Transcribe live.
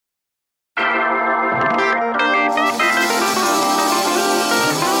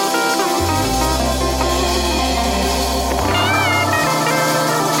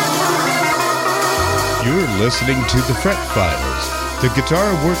listening to The Fret Files, the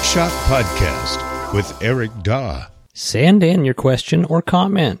Guitar Workshop podcast with Eric Daw. Send in your question or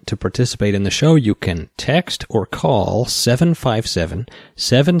comment. To participate in the show, you can text or call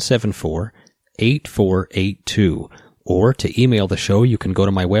 757-774-8482. Or to email the show, you can go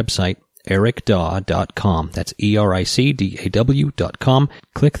to my website, ericdaw.com. That's ericdaw.com.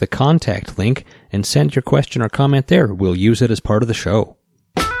 Click the contact link and send your question or comment there. We'll use it as part of the show.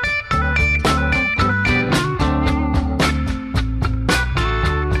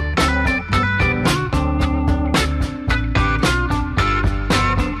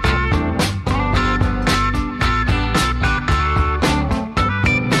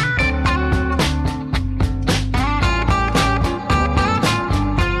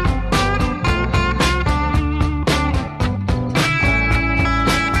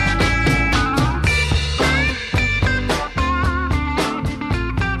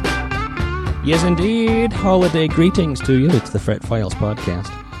 Yes, indeed. Holiday greetings to you. It's the Fret Files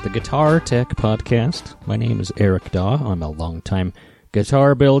podcast, the Guitar Tech podcast. My name is Eric Daw. I'm a longtime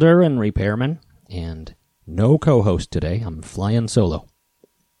guitar builder and repairman, and no co-host today. I'm flying solo.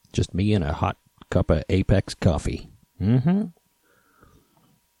 Just me and a hot cup of Apex coffee.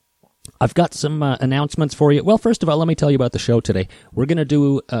 I've got some announcements for you. Well, first of all, let me tell you about the show today. We're going to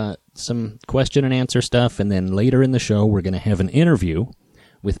do some question and answer stuff, and then later in the show, we're going to have an interview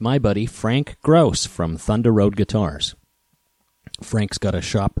with my buddy Frank Gross from Thunder Road Guitars. Frank's got a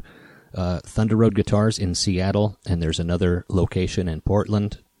shop, Thunder Road Guitars, in Seattle, and there's another location in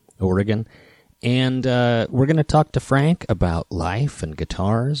Portland, Oregon. And we're going to talk to Frank about life and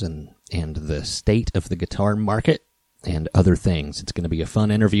guitars and the state of the guitar market and other things. It's going to be a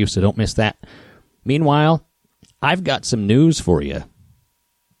fun interview, so don't miss that. Meanwhile, I've got some news for you.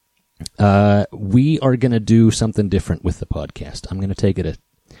 We are going to do something different with the podcast. I'm going to take it a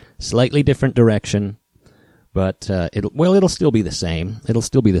slightly different direction, but it'll still be the same. It'll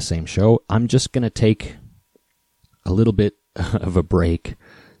still be the same show. I'm just going to take a little bit of a break.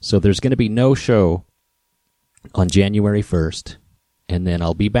 So there's going to be no show on January 1st, and then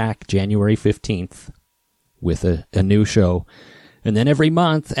I'll be back January 15th with a new show. And then every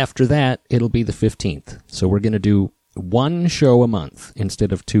month after that, it'll be the 15th. So we're going to do one show a month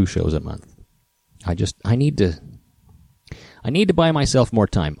instead of 2 shows a month. I need to buy myself more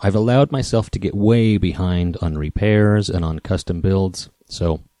time. I've allowed myself to get way behind on repairs and on custom builds.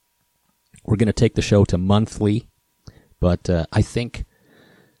 So we're going to take the show to monthly, but I think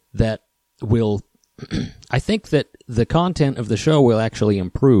that the content of the show will actually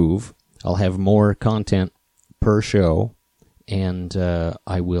improve. I'll have more content per show, and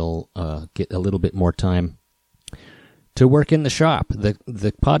I will get a little bit more time to work in the shop. The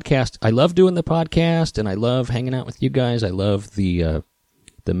podcast, I love doing the podcast, and I love hanging out with you guys. I love the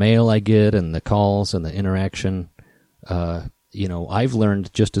mail I get and the calls and the interaction. I've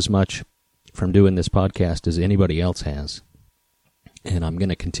learned just as much from doing this podcast as anybody else has, and I'm going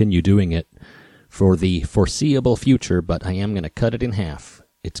to continue doing it for the foreseeable future, but I am going to cut it in half.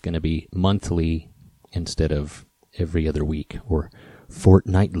 It's going to be monthly instead of every other week, or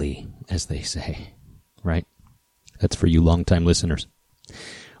fortnightly, as they say, right? That's for you longtime listeners.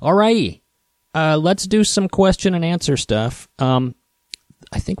 All righty. Let's do some question and answer stuff. I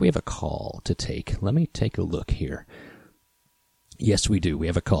think we have a call to take. Let me take a look here. Yes, we do. We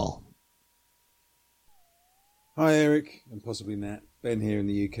have a call. Hi, Eric, and possibly Nat. Ben here in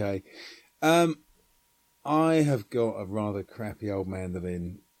the UK. I have got a rather crappy old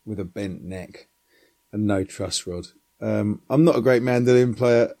mandolin with a bent neck and no truss rod. I'm not a great mandolin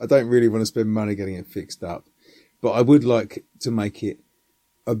player. I don't really want to spend money getting it fixed up, but I would like to make it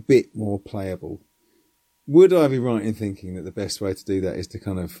a bit more playable. Would I be right in thinking that the best way to do that is to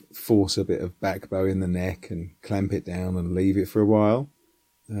kind of force a bit of back bow in the neck and clamp it down and leave it for a while?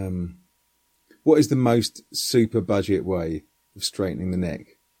 What is the most super budget way of straightening the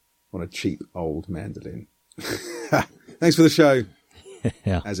neck on a cheap old mandolin? Thanks for the show.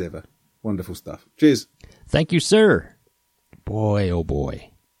 Yeah. As ever. Wonderful stuff. Cheers. Thank you, sir. Boy, oh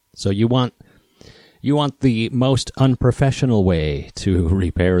boy. So you want the most unprofessional way to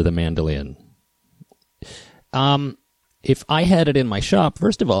repair the mandolin. If I had it in my shop,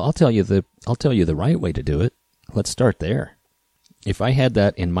 first of all, I'll tell you the right way to do it. Let's start there. If I had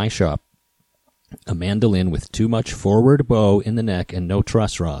that in my shop, a mandolin with too much forward bow in the neck and no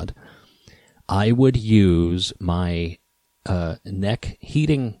truss rod, I would use my neck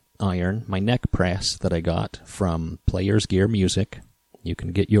heating iron, my neck press that I got from Players Gear Music. You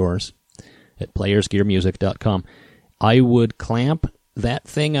can get yours at playersgearmusic.com. I would clamp that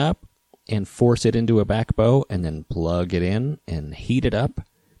thing up and force it into a back bow and then plug it in and heat it up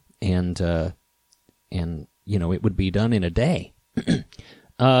and it would be done in a day.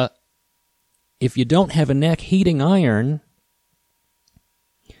 If you don't have a neck heating iron,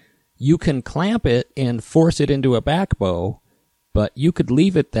 you can clamp it and force it into a back bow, but you could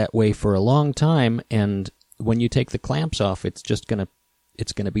leave it that way for a long time, and when you take the clamps off, it's gonna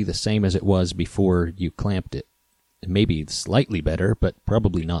be the same as it was before you clamped it. Maybe slightly better, but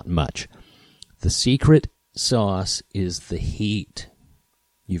probably not much. The secret sauce is the heat.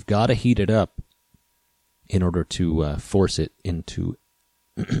 You've got to heat it up in order to force it into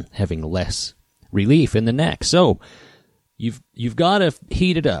having less relief in the neck. So you've got to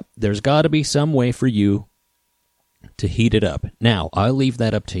heat it up. There's got to be some way for you to heat it up. Now, I'll leave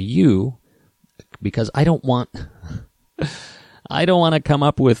that up to you because I don't want to come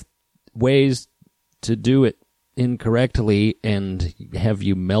up with ways to do it incorrectly and have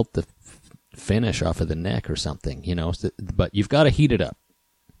you melt the finish off of the neck or something, but you've got to heat it up.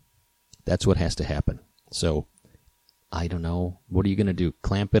 That's what has to happen. So, I don't know. What are you going to do?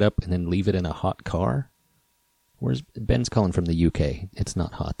 Clamp it up and then leave it in a hot car? Ben's calling from the UK. It's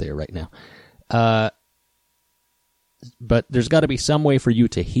not hot there right now. But there's got to be some way for you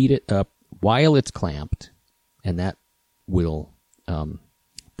to heat it up while it's clamped, and that will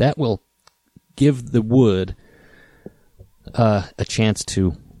give the wood a chance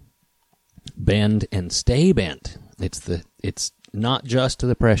to bend and stay bent. It's not just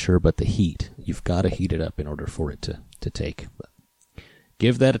the pressure, but the heat. You've got to heat it up in order for it to take. But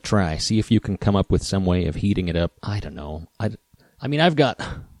give that a try. See if you can come up with some way of heating it up. I don't know. I mean, I've got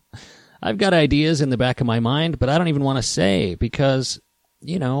ideas in the back of my mind, but I don't even want to say because,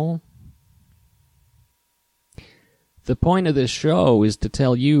 the point of this show is to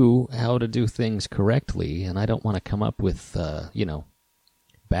tell you how to do things correctly, and I don't want to come up with,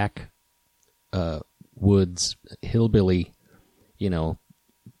 backwoods hillbilly,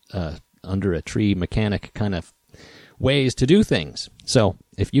 under a tree mechanic kind of ways to do things. So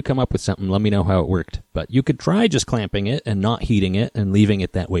if you come up with something, let me know how it worked. But you could try just clamping it and not heating it and leaving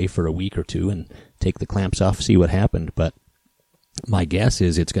it that way for a week or two and take the clamps off, see what happened. But my guess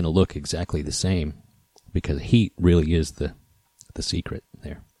is it's going to look exactly the same because heat really is the secret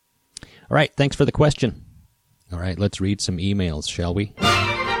there. All right, thanks for the question. All right, let's read some emails, shall we?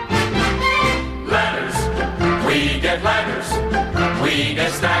 Letters. We get letters. We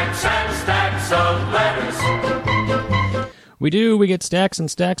get stacks and stacks of letters. We do. We get stacks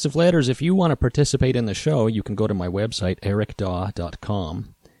and stacks of letters. If you want to participate in the show, you can go to my website,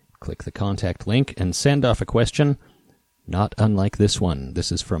 ericdaw.com, click the contact link, and send off a question, not unlike this one.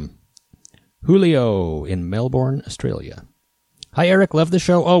 This is from Julio in Melbourne, Australia. Hi, Eric. Love the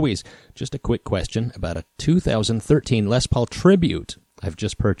show always. Just a quick question about a 2013 Les Paul Tribute I've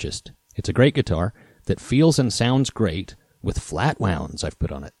just purchased. It's a great guitar that feels and sounds great with flat wounds I've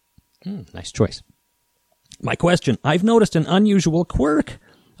put on it. Nice choice. My question, I've noticed an unusual quirk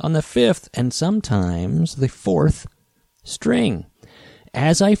on the 5th and sometimes the 4th string.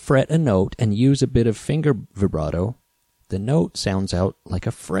 As I fret a note and use a bit of finger vibrato, the note sounds out like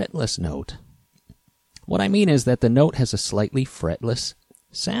a fretless note. What I mean is that the note has a slightly fretless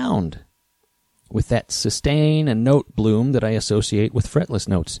sound, with that sustain and note bloom that I associate with fretless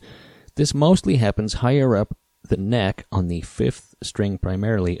notes. This mostly happens higher up the neck on the 5th string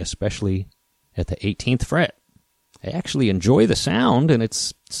primarily, especially at the 18th fret. I actually enjoy the sound, and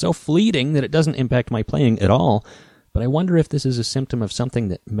it's so fleeting that it doesn't impact my playing at all, but I wonder if this is a symptom of something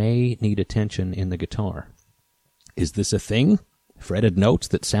that may need attention in the guitar. Is this a thing? Fretted notes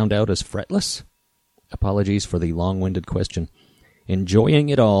that sound out as fretless? Apologies for the long-winded question. Enjoying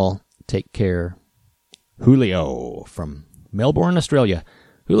it all. Take care. Julio from Melbourne, Australia.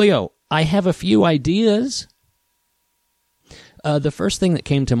 Julio, I have a few ideas. The first thing that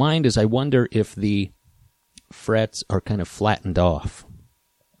came to mind is I wonder if the frets are kind of flattened off.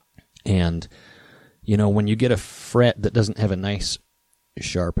 And, when you get a fret that doesn't have a nice,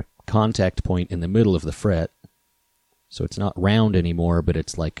 sharp contact point in the middle of the fret, so it's not round anymore, but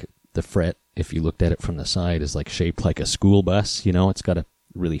it's like the fret, if you looked at it from the side, is like shaped like a school bus. It's got a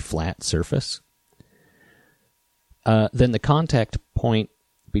really flat surface. Then the contact point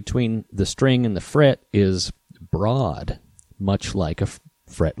between the string and the fret is broad, much like a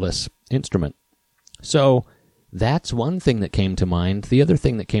fretless instrument. So that's one thing that came to mind. The other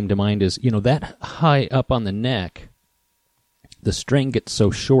thing that came to mind is, that high up on the neck, the string gets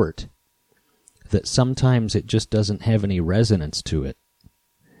so short that sometimes it just doesn't have any resonance to it.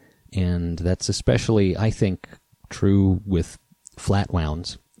 And that's especially, I think, true with flat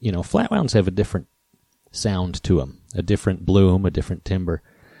wounds. Flat wounds have a different sound to them, a different bloom, a different timbre.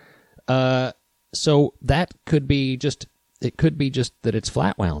 So that could be just it could be just that it's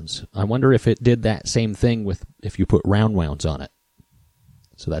flat wounds. I wonder if it did that same thing with if you put round wounds on it.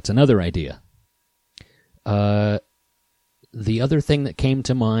 So that's another idea. The other thing that came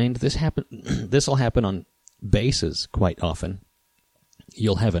to mind, this will happen on basses quite often.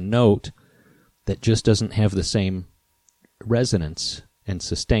 You'll have a note that just doesn't have the same resonance and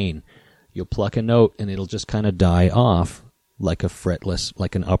sustain. You'll pluck a note and it'll just kind of die off like a fretless,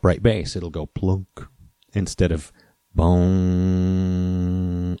 like an upright bass. It'll go plunk instead of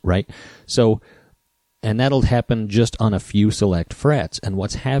boom, right? So, and that'll happen just on a few select frets. And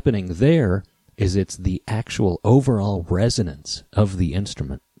what's happening there is it's the actual overall resonance of the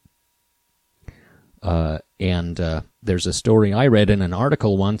instrument. There's a story I read in an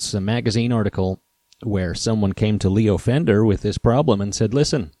article once, a magazine article, where someone came to Leo Fender with this problem and said,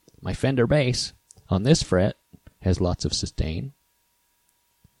 listen, my Fender bass on this fret has lots of sustain.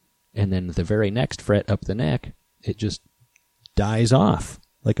 And then the very next fret up the neck, it just dies off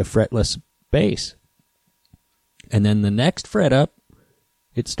like a fretless bass. And then the next fret up,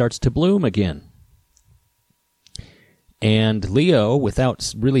 it starts to bloom again. And Leo,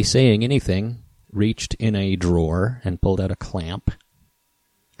 without really saying anything, reached in a drawer and pulled out a clamp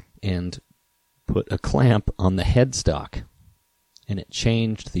and put a clamp on the headstock. And it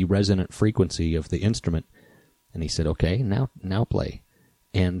changed the resonant frequency of the instrument. And he said, okay, now play.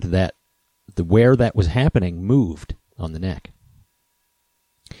 And where that was happening moved on the neck.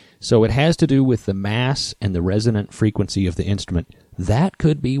 So it has to do with the mass and the resonant frequency of the instrument. That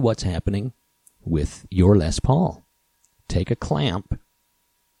could be what's happening with your Les Paul. Take a clamp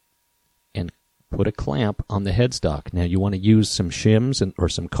and put a clamp on the headstock. Now you want to use some shims or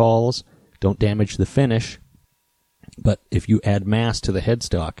some calls. Don't damage the finish. But if you add mass to the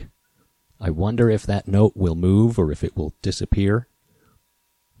headstock, I wonder if that note will move or if it will disappear.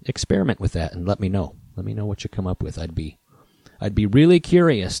 Experiment with that and let me know. Let me know what you come up with. I'd be really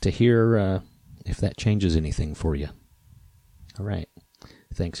curious to hear if that changes anything for you. All right.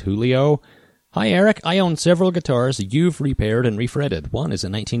 Thanks, Julio. Hi, Eric. I own several guitars you've repaired and refretted. One is a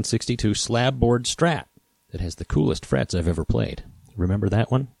 1962 slab board Strat that has the coolest frets I've ever played. Remember that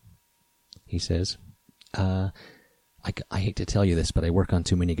one? He says. I hate to tell you this, but I work on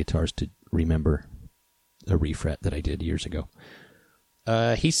too many guitars to remember a refret that I did years ago.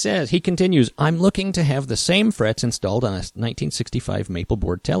 He continues, I'm looking to have the same frets installed on a 1965 maple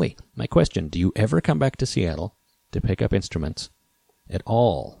board Tele. My question, do you ever come back to Seattle to pick up instruments at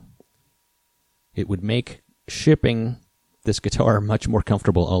all? It would make shipping this guitar much more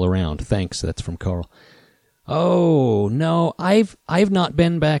comfortable all around. Thanks, that's from Carl. Oh, no, I've not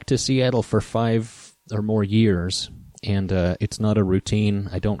been back to Seattle for 5 or more years, and it's not a routine.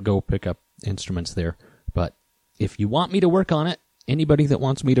 I don't go pick up instruments there. But if you want me to work on it, anybody that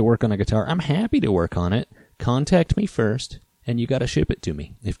wants me to work on a guitar, I'm happy to work on it. Contact me first, and you got to ship it to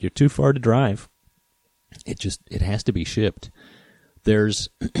me. If you're too far to drive, it has to be shipped. There's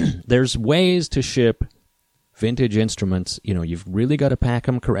ways to ship vintage instruments. You know, you've really got to pack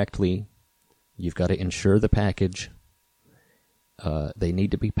them correctly. You've got to insure the package. They need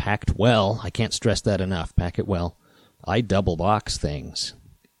to be packed well. I can't stress that enough. Pack it well. I double box things,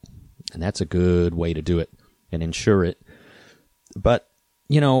 and that's a good way to do it and insure it. But,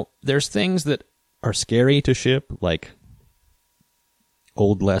 you know, there's things that are scary to ship, like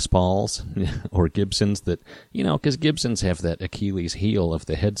old Les Pauls or Gibsons that, you know, because Gibsons have that Achilles heel of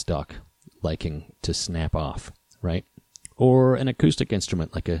the headstock liking to snap off, right? Or an acoustic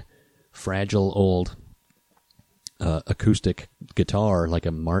instrument like a fragile old acoustic guitar like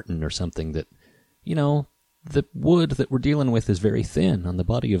a Martin or something that, you know, the wood that we're dealing with is very thin on the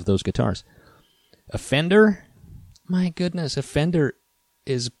body of those guitars. A Fender, my goodness, a Fender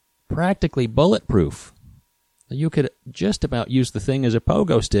is practically bulletproof. You could just about use the thing as a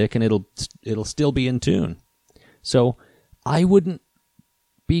pogo stick and it'll still be in tune. So I wouldn't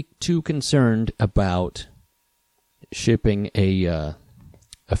be too concerned about shipping a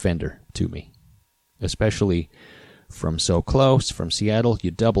Fender to me, especially from so close, from Seattle.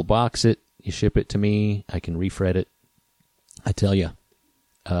 You double box it, you ship it to me, I can refret it. I tell you,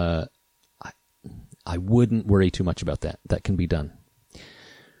 I wouldn't worry too much about that. That can be done.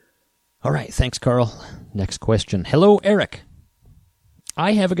 All right, thanks, Carl. Next question. Hello, Eric.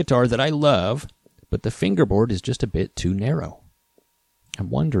 I have a guitar that I love, but the fingerboard is just a bit too narrow. I'm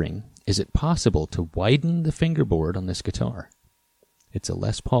wondering, is it possible to widen the fingerboard on this guitar? It's a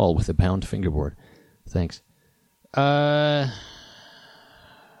Les Paul with a bound fingerboard. Thanks. You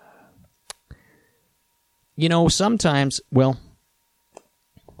know, sometimes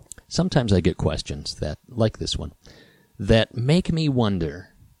I get questions that, like this one, that make me wonder.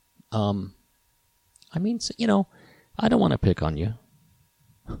 I mean, you know, I don't want to pick on you,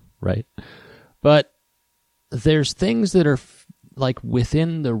 right? But there's things that are like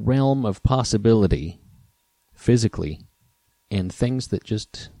within the realm of possibility physically, and things that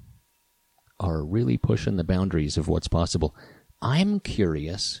just are really pushing the boundaries of what's possible. I'm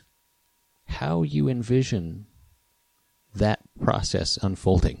curious how you envision that process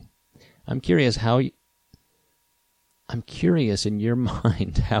unfolding. I'm curious in your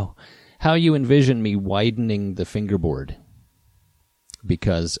mind how you envision me widening the fingerboard,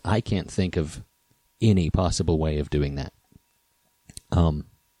 because I can't think of any possible way of doing that. I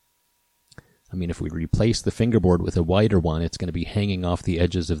mean, if we replace the fingerboard with a wider one, it's going to be hanging off the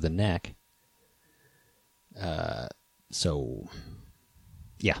edges of the neck. So,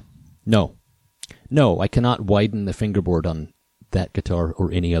 yeah. No, I cannot widen the fingerboard on that guitar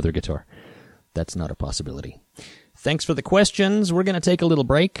or any other guitar. That's not a possibility. Thanks for the questions. We're going to take a little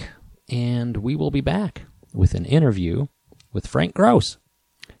break, and we will be back with an interview with Frank Gross.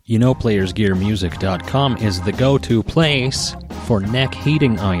 You know, PlayersGearMusic.com is the go-to place for neck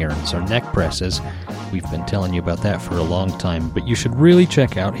heating irons or neck presses. We've been telling you about that for a long time, but you should really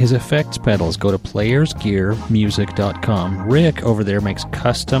check out his effects pedals. Go to PlayersGearMusic.com. Rick over there makes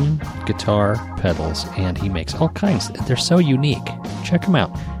custom guitar pedals, and he makes all kinds. They're so unique. Check them out.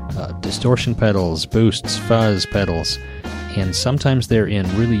 Distortion pedals, boosts, fuzz pedals, and sometimes they're in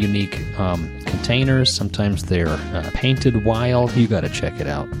really unique containers. Sometimes they're painted wild. You got to check it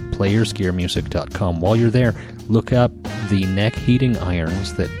out. PlayersGearMusic.com. While you're there, look up the neck heating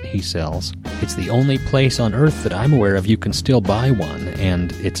irons that he sells. It's the only place on earth that I'm aware of you can still buy one,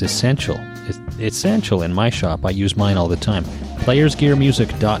 and it's essential. It's essential in my shop. I use mine all the time.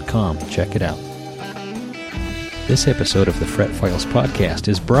 PlayersGearMusic.com. Check it out. This episode of the Fret Files podcast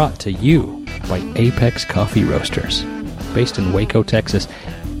is brought to you by Apex Coffee Roasters. Based in Waco, Texas,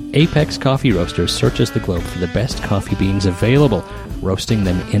 Apex Coffee Roasters searches the globe for the best coffee beans available, roasting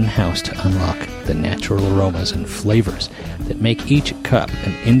them in-house to unlock the natural aromas and flavors that make each cup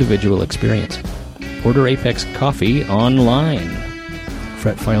an individual experience. Order Apex Coffee online.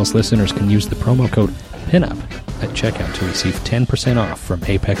 Fret Files listeners can use the promo code PINUP at checkout to receive 10% off from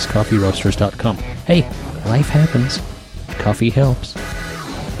ApexCoffeeRoasters.com. Hey, life happens. Coffee helps.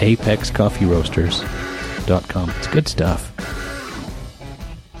 ApexCoffeeRoasters.com. It's good stuff.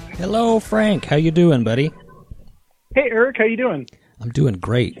 Hello, Frank. How you doing, buddy? Hey, Eric. How you doing? I'm doing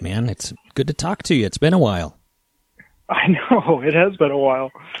great, man. It's good to talk to you. It's been a while. I know. It has been a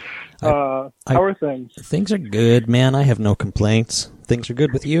while. How are things? Things are good, man. I have no complaints. Things are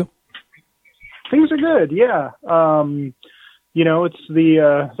good with you? Things are good, yeah. You know, it's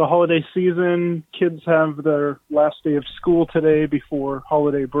the holiday season. Kids have their last day of school today before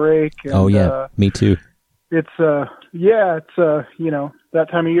holiday break. And, oh, yeah. Me too. It's you know, that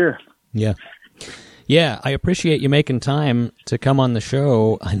time of year. Yeah. Yeah, I appreciate you making time to come on the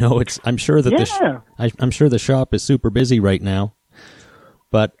show. I know I'm sure that I'm sure the shop is super busy right now.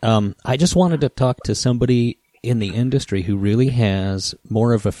 But I just wanted to talk to somebody in the industry who really has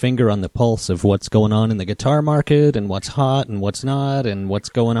more of a finger on the pulse of what's going on in the guitar market and what's hot and what's not and what's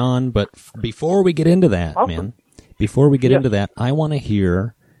going on. But before we get into that, awesome. Into that, I want to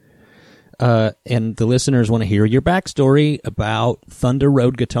hear, and the listeners want to hear your backstory about Thunder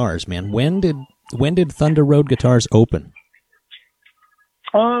Road Guitars, man. When did Thunder Road Guitars open?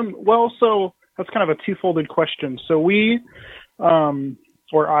 Well, so that's kind of a two-folded question. So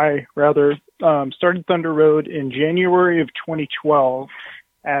I started Thunder Road in January of 2012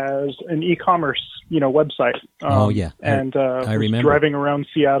 as an e-commerce, website. And I remember driving around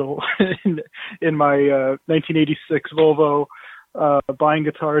Seattle in my 1986 Volvo, buying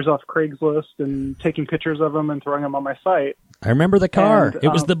guitars off Craigslist and taking pictures of them and throwing them on my site. I remember the car. And, it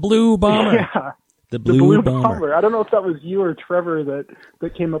was the Blue Bomber. Yeah. The Blue Bomber. I don't know if that was you or Trevor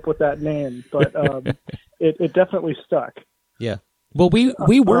that came up with that name, but it definitely stuck. Yeah. Well,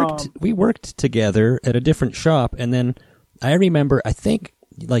 we worked together at a different shop, and then I remember, I think,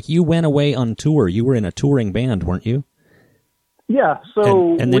 like, you went away on tour. You were in a touring band, weren't you? Yeah.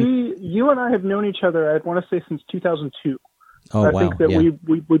 So and then, you and I have known each other, I want to say, since 2002. Oh, I wow. think that yeah.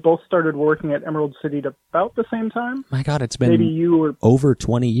 we both started working at Emerald City at about the same time. My God, it's been maybe you were over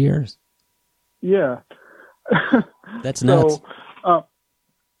 20 years. Yeah. That's nuts. So,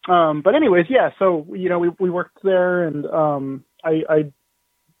 but anyways, yeah. So we worked there, and I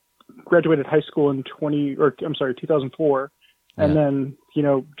graduated high school in 2004, and then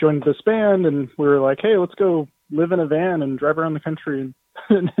joined this band, and we were like, hey, let's go live in a van and drive around the country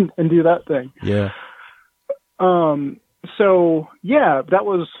and do that thing. Yeah. So yeah, that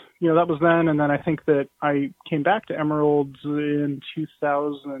was then, and then I think that I came back to Emerald's in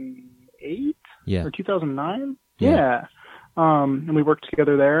 2008 or 2009. Yeah. And we worked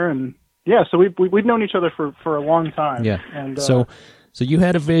together there, and yeah, so we'd known each other for a long time. Yeah. And so you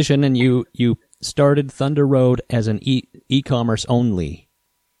had a vision, and you started Thunder Road as an e-commerce only.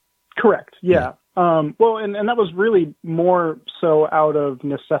 Correct. Yeah. Well, and that was really more so out of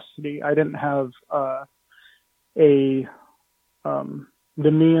necessity. I didn't have the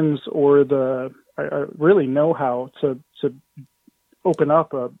means or the really know-how to open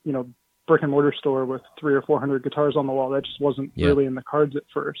up a brick and mortar store with 300 or 400 guitars on the wall. That just wasn't really in the cards at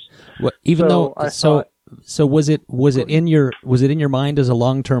first. Well, so was it in your mind as a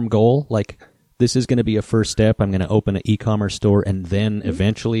long-term goal? Like, this is going to be a first step. I'm going to open an e-commerce store, and then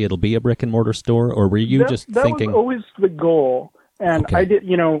eventually it'll be a brick and mortar store. Or were you that thinking? That was always the goal. And I did,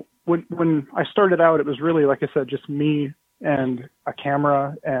 when I started out, it was really, like I said, just me and a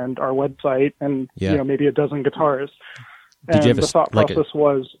camera and our website and maybe a dozen guitars. Did you have the thought process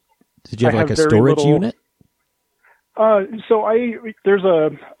was? Did you have like a storage unit? So there's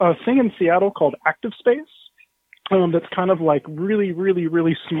a thing in Seattle called Active Space. That's kind of like really, really,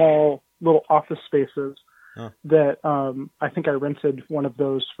 really small little office spaces that I think I rented one of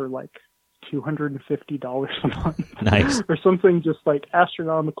those for like $250 a month. Nice. Or something just like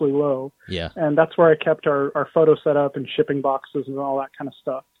astronomically low. Yeah. And that's where I kept our photo setup and shipping boxes and all that kind of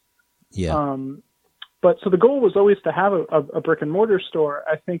stuff. Yeah. But so the goal was always to have a brick and mortar store.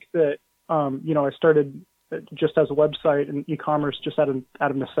 I think that, I started just as a website and e-commerce just out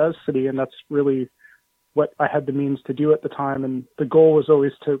of necessity. And that's really what I had the means to do at the time. And the goal was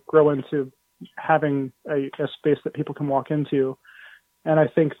always to grow into having a space that people can walk into. And I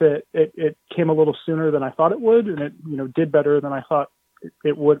think that it came a little sooner than I thought it would. And it, did better than I thought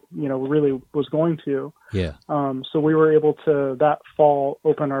it would, really was going to. Yeah. So we were able to that fall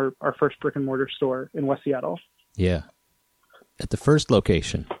open our first brick and mortar store in West Seattle. Yeah. At the first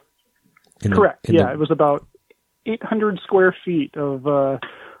location. Correct. It was about 800 square feet of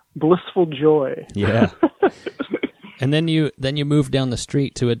blissful joy. Yeah. And then you moved down the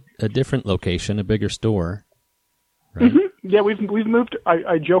street to a different location, a bigger store. Right? Mm-hmm. Yeah, we've moved.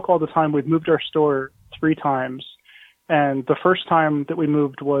 I joke all the time. We've moved our store 3 times. And the first time that we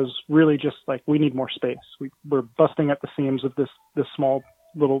moved was really just like, we need more space. We're busting at the seams of this small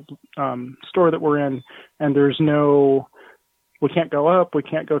little store that we're in, and we can't go up, we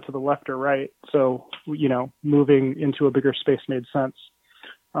can't go to the left or right. So, moving into a bigger space made sense.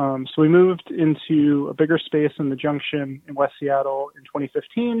 So we moved into a bigger space in the Junction in West Seattle in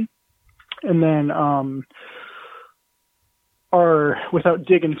 2015. And then without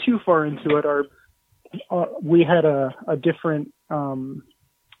digging too far into it, we had a different, how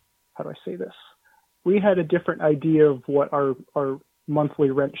do I say this? We had a different idea of what our monthly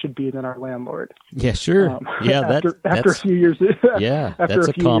rent should be than our landlord. Yeah, sure. After a few years. Yeah, that's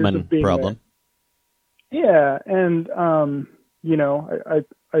a common problem. There. Yeah. And,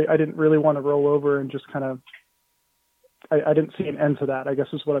 I didn't really want to roll over and just kind of, I didn't see an end to that, I guess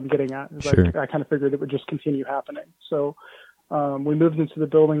is what I'm getting at. Sure. I kind of figured it would just continue happening. So, we moved into the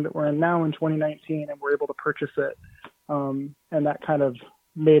building that we're in now in 2019, and we're able to purchase it. And that kind of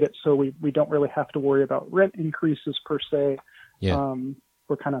made it so we don't really have to worry about rent increases per se. Yeah.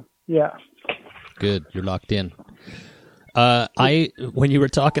 We're kind of, yeah. Good. You're locked in. When you were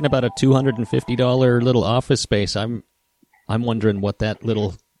talking about a $250 little office space, I'm wondering what that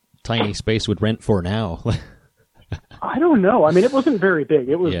little tiny space would rent for now. I don't know. I mean, it wasn't very big.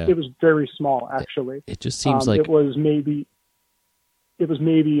 It was very small, actually. It just seems like it was maybe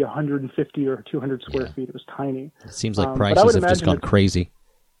 150 or 200 square feet. It was tiny. It seems like prices have just gone crazy.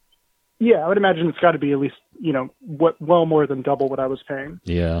 Yeah, I would imagine it's got to be at least, well more than double what I was paying.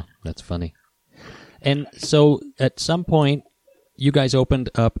 Yeah, that's funny. And so at some point, you guys opened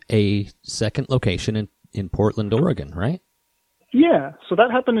up a second location in Portland, Oregon, right? Yeah, so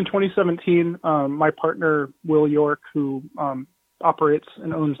that happened in 2017. My partner, Will York, who operates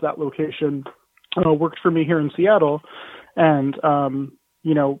and owns that location, worked for me here in Seattle. And,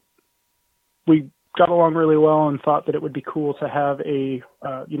 we got along really well and thought that it would be cool to have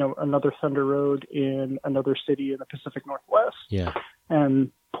another Thunder Road in another city in the Pacific Northwest. Yeah.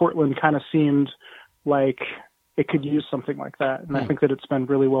 And Portland kind of seemed like it could use something like that. And I think that it's been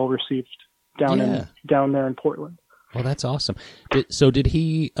really well received down there in Portland. Well, that's awesome. Did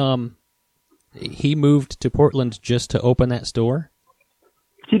he moved to Portland just to open that store?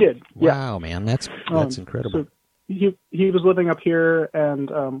 He did. Wow, man, that's incredible. So he was living up here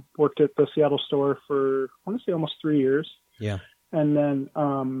and worked at the Seattle store for, I want to say, almost 3 years. Yeah. And then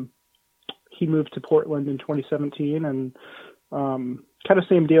he moved to Portland in 2017 and kind of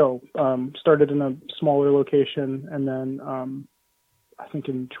same deal. Started in a smaller location and then I think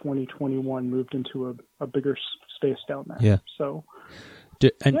in 2021 moved into a bigger space down there. Yeah. So.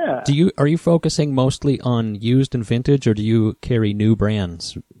 Are you focusing mostly on used and vintage, or do you carry new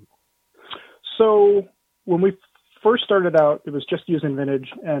brands? So when we first started out, it was just used and vintage,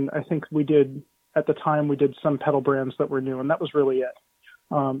 and I think at the time we did some pedal brands that were new, and that was really it.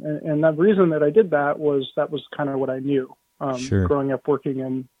 And the reason that I did that was kind of what I knew. Sure. Growing up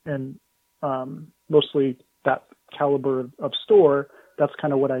working in mostly that caliber of store, that's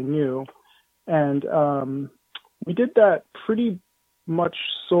kind of what I knew. And we did that pretty much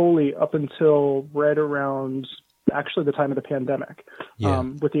solely up until right around actually the time of the pandemic. Yeah.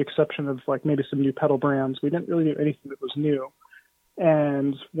 With the exception of like maybe some new pedal brands. We didn't really do anything that was new.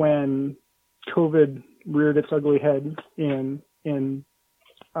 And when COVID reared its ugly head in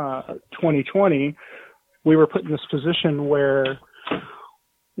 2020, we were put in this position where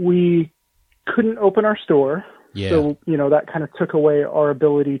we couldn't open our store. Yeah. So, that kind of took away our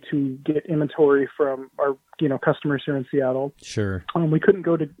ability to get inventory from our, customers here in Seattle. Sure. We couldn't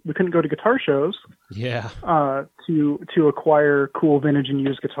go to guitar shows. Yeah. To acquire cool vintage and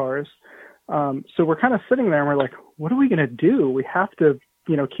used guitars. So we're kind of sitting there and we're like, what are we going to do? We have to,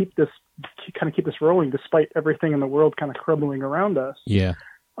 keep this rolling despite everything in the world kind of crumbling around us. Yeah.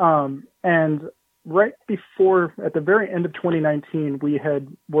 And right before, at the very end of 2019, we had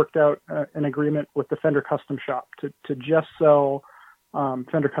worked out an agreement with the Fender Custom Shop to just sell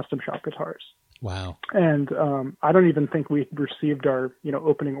Fender Custom Shop guitars. Wow. And I don't even think we received our,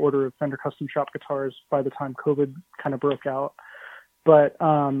 opening order of Fender Custom Shop guitars by the time COVID kind of broke out. But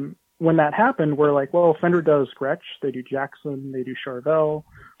when that happened, we're like, well, Fender does Gretsch, they do Jackson, they do Charvel.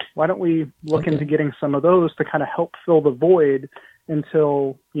 Why don't we look into getting some of those to kind of help fill the void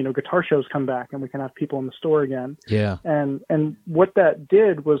until, guitar shows come back and we can have people in the store again. Yeah. And what that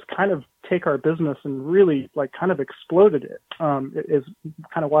did was kind of take our business and really like kind of exploded it. It is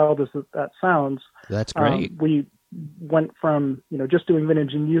kind of wild as that sounds. That's great. We went from, just doing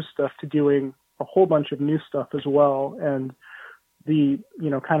vintage and used stuff to doing a whole bunch of new stuff as well. And the,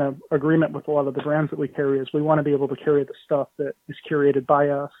 kind of agreement with a lot of the brands that we carry is we want to be able to carry the stuff that is curated by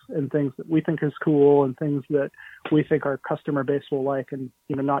us and things that we think is cool and things that we think our customer base will like and,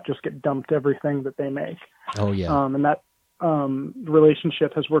 not just get dumped everything that they make. Oh, yeah. And that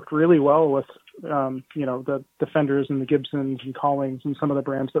relationship has worked really well with, the Fenders and the Gibsons and Collings and some of the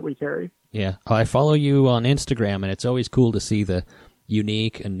brands that we carry. Yeah. I follow you on Instagram, and it's always cool to see the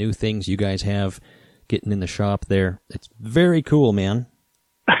unique and new things you guys have getting in the shop there. It's very cool, man.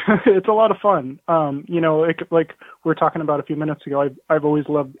 It's a lot of fun. Like we were talking about a few minutes ago, I've always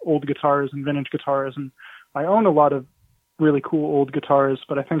loved old guitars and vintage guitars, and I own a lot of really cool old guitars,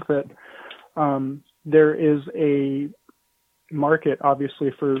 but I think that there is a market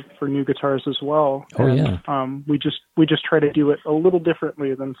obviously for new guitars as well. Oh, and, yeah. We just try to do it a little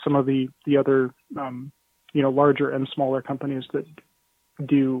differently than some of the other larger and smaller companies that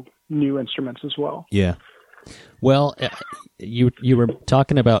do new instruments as well. Yeah. Well, you were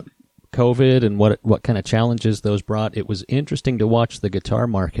talking about COVID and what kind of challenges those brought. It was interesting to watch the guitar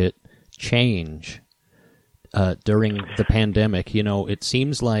market change during the pandemic. It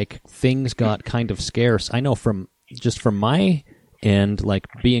seems like things got kind of scarce. I know from my end, like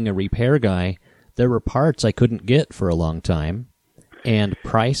being a repair guy, there were parts I couldn't get for a long time, and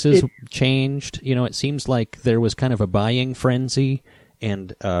prices changed. It seems like there was kind of a buying frenzy,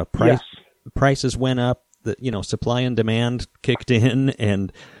 and prices went up. Supply and demand kicked in,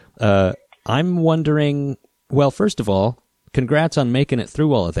 and I'm wondering, well, first of all, congrats on making it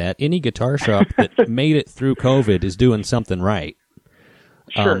through all of that. Any guitar shop that made it through COVID is doing something right.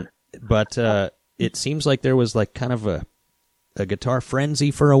 Sure. But it seems like there was like kind of a guitar frenzy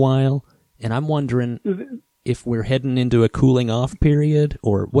for a while, and I'm wondering if we're heading into a cooling off period,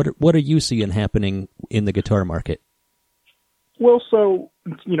 or what are you seeing happening in the guitar market? Well, so,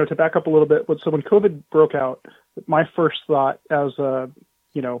 to back up a little bit, so when COVID broke out, my first thought as a,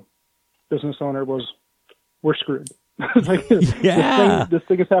 business owner was, we're screwed. Like, yeah. This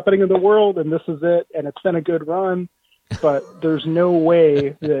thing is happening in the world, and this is it, and it's been a good run, but there's no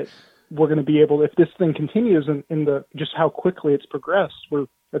way that we're going to be able, if this thing continues in the, just how quickly it's progressed,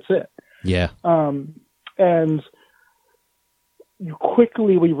 that's it. Yeah. And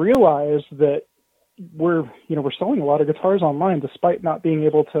quickly we realized that we're selling a lot of guitars online, despite not being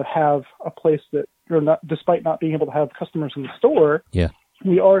able to have a place despite not being able to have customers in the store. Yeah.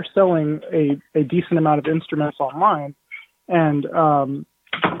 We are selling a decent amount of instruments online, and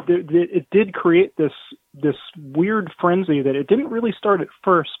it did create this weird frenzy that it didn't really start at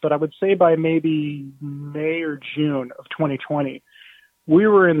first, but I would say by maybe May or June of 2020, we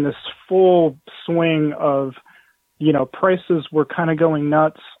were in this full swing of, prices were kind of going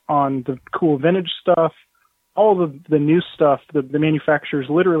nuts on the cool vintage stuff. All the new stuff, the manufacturers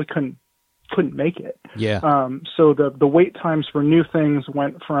literally couldn't make it. Yeah. So the wait times for new things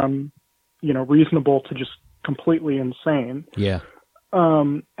went from, reasonable to just completely insane. Yeah.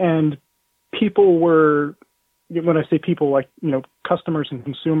 And people were, when I say people, like, customers and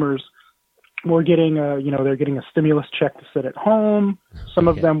consumers were getting they're getting a stimulus check to sit at home. Some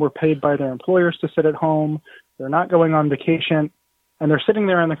of them were paid by their employers to sit at home. They're not going on vacation, and they're sitting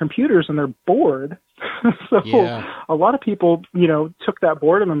there on their computers and they're bored. So a lot of people, took that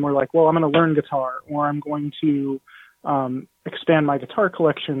boredom and were like, well, I'm going to learn guitar, or I'm going to expand my guitar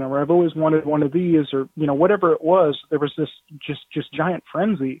collection, or I've always wanted one of these, or, whatever it was. There was this just giant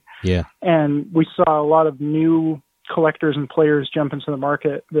frenzy. Yeah. And we saw a lot of new collectors and players jump into the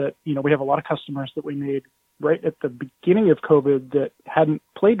market that, we have a lot of customers that we made right at the beginning of COVID that hadn't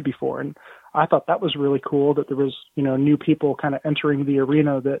played before. And I thought that was really cool that there was, new people kind of entering the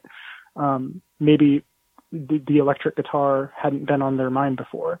arena that maybe the electric guitar hadn't been on their mind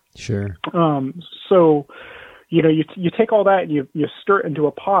before. Sure. So, you take all that and you stir it into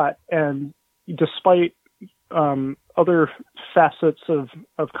a pot, and despite other facets of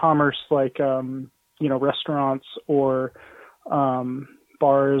commerce like, restaurants or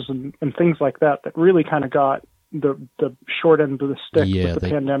bars and things like that really kind of got the short end of the stick with the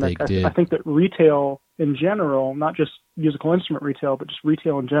pandemic. I think that retail in general, not just musical instrument retail, but just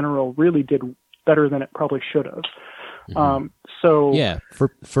retail in general, really did better than it probably should have. For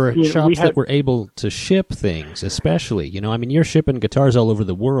shops that were able to ship things, especially, you're shipping guitars all over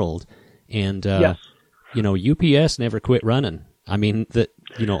the world, and UPS never quit running. I mean,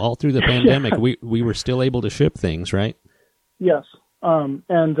 all through the pandemic, we were still able to ship things, right? Yes.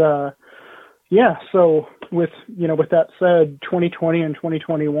 So with that said, 2020 and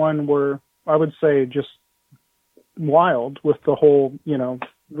 2021 were, I would say, just wild with the whole,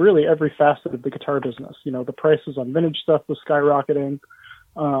 really every facet of the guitar business. The prices on vintage stuff was skyrocketing.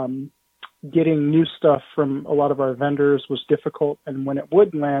 Getting new stuff from a lot of our vendors was difficult. And when it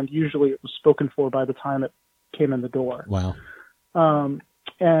would land, usually it was spoken for by the time it came in the door. Wow.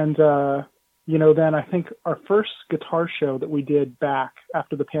 Then I think our first guitar show that we did back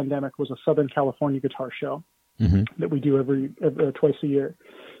after the pandemic was a Southern California guitar show that we do every twice a year.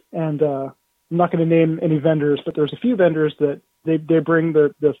 And I'm not going to name any vendors, but there's a few vendors that they bring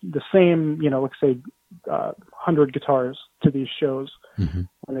the same, let's say 100 guitars to these shows, and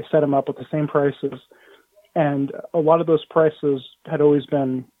they set them up with the same prices. And a lot of those prices had always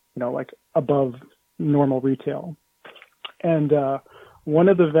been, like above normal retail. And one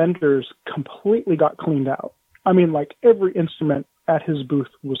of the vendors completely got cleaned out. I mean, like every instrument at his booth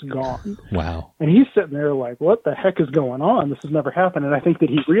was gone. Wow. And he's sitting there like, what the heck is going on? This has never happened. And I think that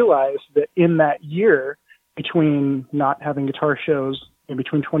he realized that in that year between not having guitar shows and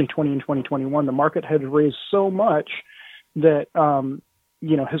between 2020 and 2021, the market had raised so much that,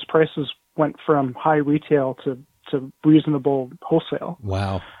 his prices went from high retail to reasonable wholesale.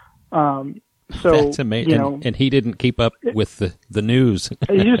 Wow. So that's amazing, and he didn't keep up with the news.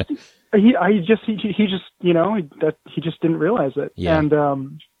 he just didn't realize it. Yeah. And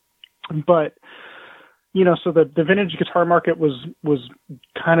but so the vintage guitar market was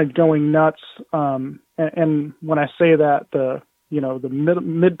kind of going nuts. And when I say that, the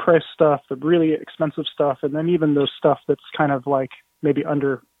mid price stuff, the really expensive stuff, and then even those stuff that's kind of like maybe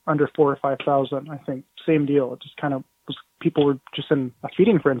under 4,000 or 5,000, I think same deal. It just kind of was, people were just in a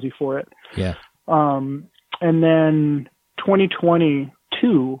feeding frenzy for it. Yeah. And then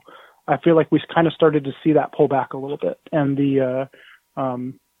 2022, I feel like we kind of started to see that pull back a little bit, and the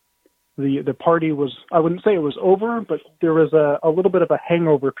party was, I wouldn't say it was over, but there was a little bit of a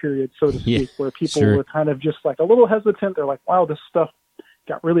hangover period, so to speak, where people were kind of just like a little hesitant. They're like, wow, this stuff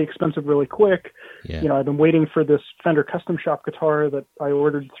got really expensive really quick. Yeah. I've been waiting for this Fender Custom Shop guitar that I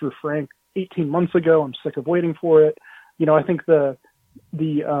ordered through Frank 18 months ago. I'm sick of waiting for it. I think the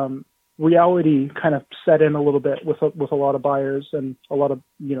reality kind of set in a little bit with a lot of buyers and a lot of,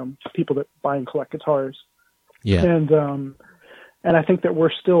 people that buy and collect guitars. Yeah. And I think that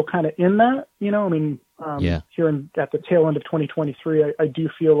we're still kind of in that, here at the tail end of 2023, I do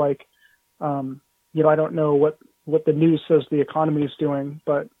feel like, I don't know what the news says the economy is doing,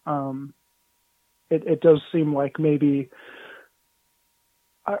 but it does seem like maybe,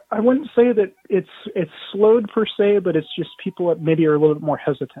 I wouldn't say that it's slowed per se, but it's just people maybe are a little bit more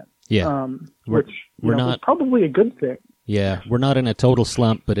hesitant. Yeah. Which we're not, is probably a good thing. Yeah. We're not in a total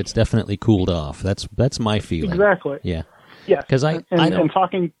slump, but it's definitely cooled off. That's my feeling. Exactly. Yeah. Yes. Because and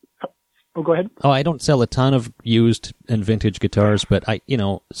talking. Oh, go ahead. Oh, I don't sell a ton of used and vintage guitars, but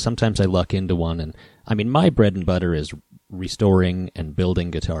sometimes I luck into one, and I mean, my bread and butter is restoring and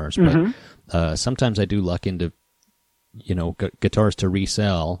building guitars, but sometimes I do luck into, guitars to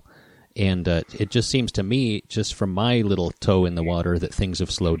resell, and it just seems to me, just from my little toe in the water, that things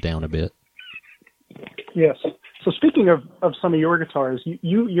have slowed down a bit. Yes. So speaking of some of your guitars,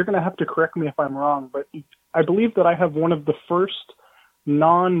 you're going to have to correct me if I'm wrong, but I believe that I have one of the first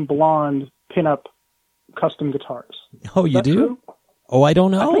non-blonde pinup custom guitars. Oh, you do? True? Oh, I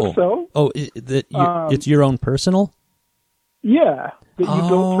don't know. I think so. Oh, it's your own personal? Yeah, that you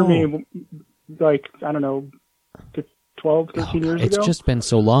built for me, like, I don't know, 12, 13 years ago. It's just been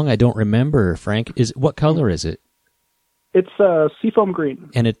so long, I don't remember, Frank. What color is it? It's seafoam green.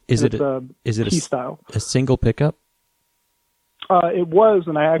 And is it T style? A single pickup? It was,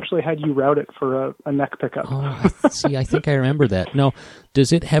 and I actually had you route it for a neck pickup. Oh, see, I think I remember that. No,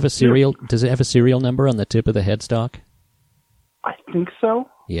 does it have a serial? Does it have a serial number on the tip of the headstock? I think so.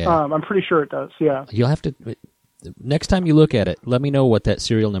 Yeah, I'm pretty sure it does. Yeah. You'll have to. Next time you look at it, let me know what that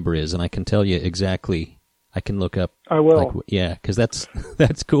serial number is, and I can tell you exactly. I can look up. I will. Because that's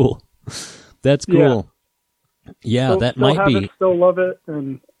cool. That's cool. Yeah, that still might have be. It, still love it,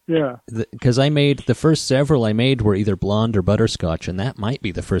 and yeah. Because I made the first several I made were either blonde or butterscotch, and that might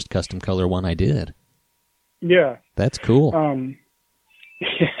be the first custom color one I did. Yeah. That's cool.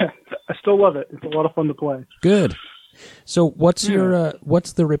 Yeah, I still love it. It's a lot of fun to play. Good. So what's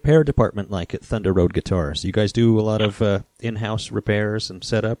the repair department like at Thunder Road Guitars? You guys do a lot of in-house repairs and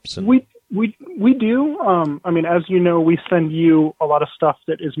setups? And... We do. I mean, as you know, we send you a lot of stuff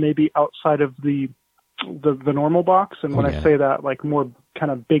that is maybe outside of the normal box, and when I say that, like more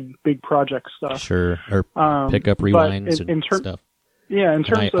kind of big project stuff. Sure, or pickup rewinds and stuff. Yeah, in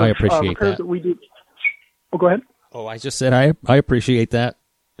terms of I appreciate repairs that we do. Oh, go ahead. Oh, I just said I appreciate that.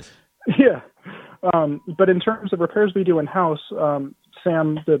 Yeah. But in terms of repairs we do in-house,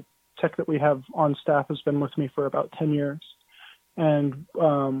 Sam, the tech that we have on staff, has been with me for about 10 years. And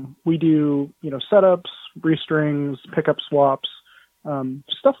we do, setups, restrings, pickup swaps,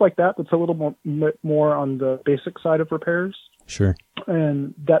 stuff like that that's a little more on the basic side of repairs. Sure.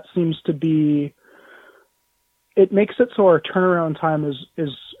 And that seems to be, it makes it so our turnaround time is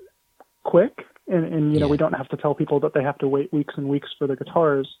quick. And we don't have to tell people that they have to wait weeks and weeks for the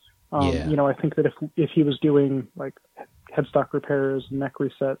guitars. I think that if he was doing like headstock repairs, neck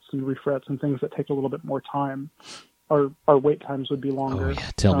resets and refrets and things that take a little bit more time, our wait times would be longer. Oh, yeah.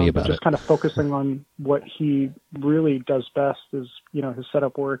 Tell me about just it. Kind of focusing on what he really does best is, his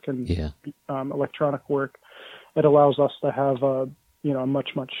setup work and electronic work. It allows us to have a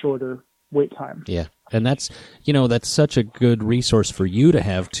much, much shorter wait time. Yeah. And that's such a good resource for you to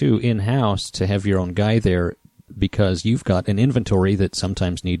have too in-house, to have your own guy there, because you've got an inventory that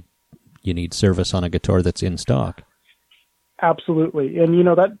sometimes you need service on a guitar that's in stock. Absolutely. And,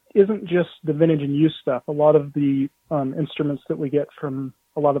 that isn't just the vintage and used stuff. A lot of the instruments that we get from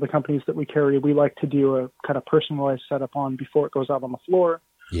a lot of the companies that we carry, we like to do a kind of personalized setup on before it goes out on the floor.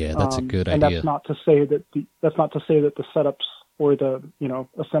 Yeah, that's a good and idea. That's not to say that the setups or the,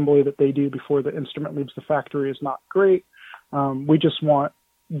 assembly that they do before the instrument leaves the factory is not great. We just want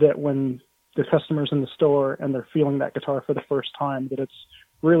that when the customer's in the store and they're feeling that guitar for the first time, that it's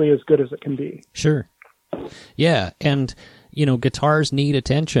really as good as it can be. Sure. Yeah, and guitars need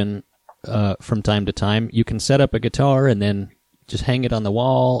attention from time to time. You can set up a guitar and then just hang it on the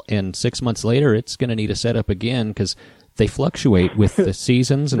wall, and 6 months later it's going to need a setup again, because they fluctuate with the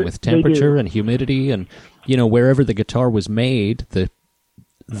seasons and with temperature and humidity, and wherever the guitar was made, the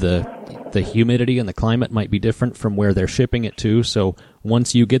humidity and the climate might be different from where they're shipping it to. So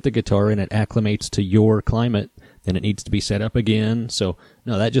once you get the guitar and it acclimates to your climate, then it needs to be set up again. So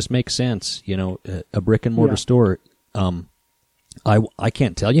no, that just makes sense. A brick and mortar store. I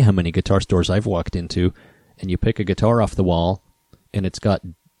can't tell you how many guitar stores I've walked into, and you pick a guitar off the wall, and it's got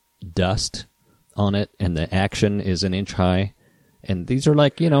dust on it, and the action is an inch high, and these are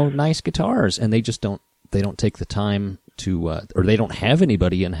like nice guitars, and they just don't take the time to, or they don't have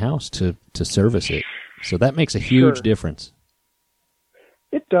anybody in house to service it. So that makes a huge difference.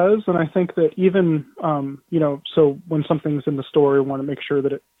 It does, and I think that even, so when something's in the store, we want to make sure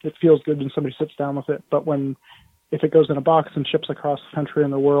that it feels good when somebody sits down with it. But if it goes in a box and ships across the country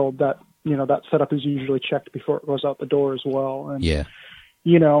and the world, that setup is usually checked before it goes out the door as well. And,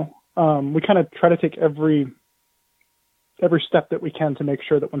 we kind of try to take every step that we can to make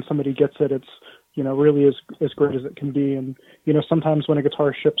sure that when somebody gets it, it's, really as great as it can be. And, sometimes when a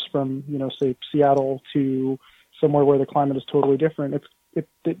guitar ships from, say Seattle to somewhere where the climate is totally different, it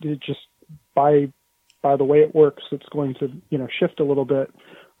just by the way it works, it's going to, shift a little bit.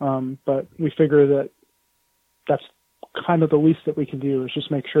 But we figure that kind of the least that we can do is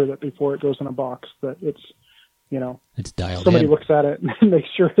just make sure that before it goes in a box that it's, it's dialed somebody in. looks at it and makes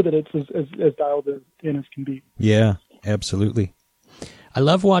sure that it's as dialed in as can be. Yeah, absolutely. I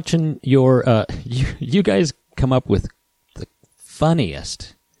love watching your, you guys come up with the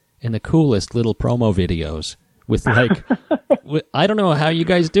funniest and the coolest little promo videos with like, I don't know how you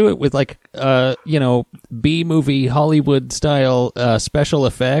guys do it with like, B-movie Hollywood style special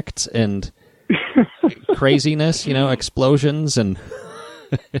effects and craziness, explosions and...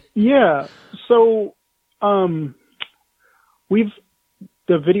 Yeah. So, the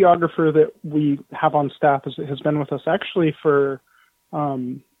videographer that we have on staff has been with us actually for,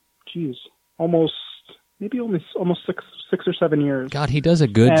 almost 6 or 7 years. God, he does a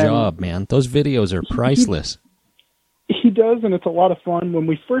good job, man. Those videos are priceless. He does, and it's a lot of fun. When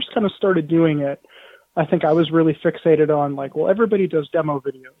we first kind of started doing it, I think I was really fixated on like, well, everybody does demo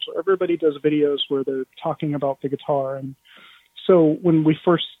videos, or everybody does videos where they're talking about the guitar. And so when we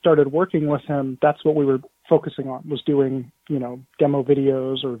first started working with him, that's what we were focusing on, was doing, demo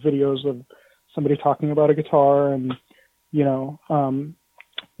videos or videos of somebody talking about a guitar. And,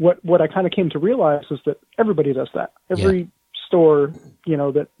 what I kind of came to realize is that everybody does that. Every store,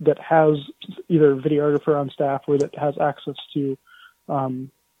 that has either a videographer on staff or that has access to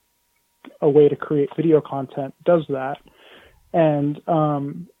a way to create video content does that. And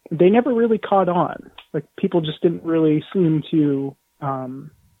they never really caught on. Like, people just didn't really seem to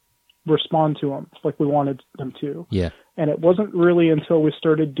respond to them like we wanted them to. Yeah. And it wasn't really until we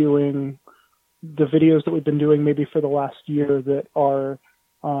started doing the videos that we've been doing maybe for the last year that are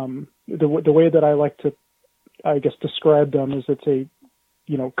the way that I like to, I guess, describe them is it's a,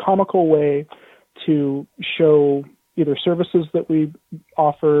 comical way to show either services that we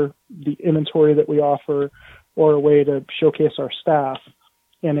offer, the inventory that we offer, or a way to showcase our staff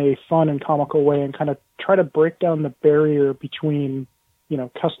in a fun and comical way and kind of try to break down the barrier between,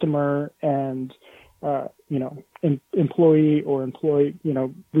 customer and, employee or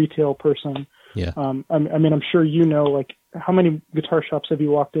retail person. Yeah. I'm sure like, how many guitar shops have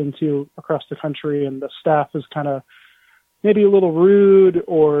you walked into across the country and the staff is kind of maybe a little rude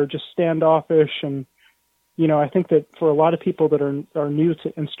or just standoffish? And, I think that for a lot of people that are new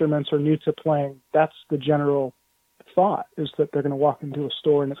to instruments or new to playing, that's the general thought, is that they're going to walk into a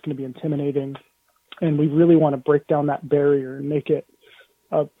store and it's going to be intimidating. And we really want to break down that barrier and make it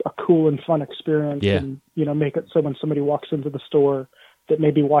a cool and fun experience. Yeah. And, make it so when somebody walks into the store that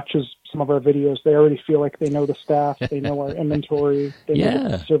maybe watches some of our videos, they already feel like they know the staff, they know our inventory, they know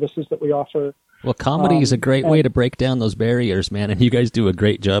the services that we offer. Well, comedy is a great way to break down those barriers, man, and you guys do a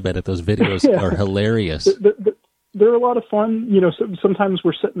great job at it. Those videos are hilarious. They're a lot of fun. Sometimes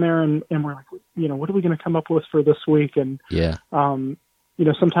we're sitting there and we're like, what are we going to come up with for this week? And,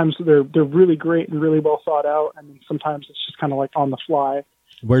 sometimes they're really great and really well thought out. I mean, sometimes it's just kind of like on the fly.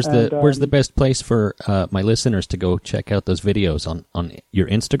 Where's the best place for my listeners to go check out those videos on your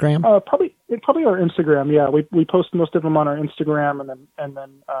Instagram? Probably our Instagram. Yeah, we post most of them on our Instagram and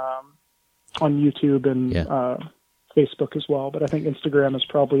then on YouTube and Facebook as well. But I think Instagram is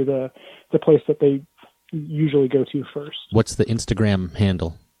probably the place that they usually go to first. What's the Instagram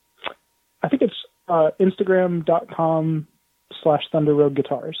handle? I think it's Instagram.com/Thunder Road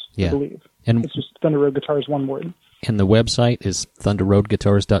Guitars. I believe. And it's just Thunder Road Guitars, one word. And the website is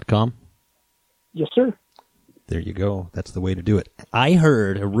thunderroadguitars.com? Yes, sir. There you go. That's the way to do it. I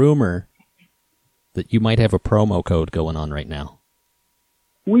heard a rumor that you might have a promo code going on right now.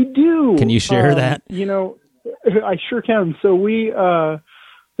 We do. Can you share that? I sure can. So we, the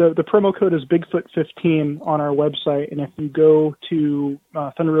promo code is Bigfoot15 on our website. And if you go to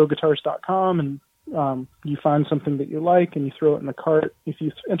thunderroadguitars.com and you find something that you like and you throw it in the cart, if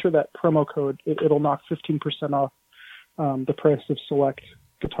you enter that promo code, it'll knock 15% off the price of select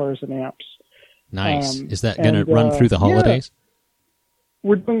guitars and amps. Nice. Is that going to run through the holidays? Yeah.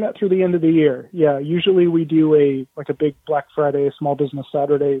 We're doing that through the end of the year. Yeah. Usually we do a big Black Friday, Small Business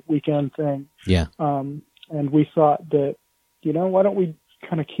Saturday weekend thing. Yeah. And we thought that, why don't we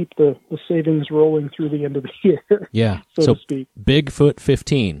kind of keep the savings rolling through the end of the year? Yeah. so to speak. Bigfoot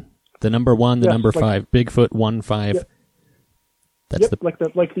 15, the number 1, the number 5, Bigfoot 15. Yep. That's like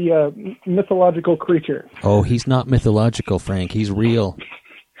the mythological creature. Oh, he's not mythological, Frank. He's real.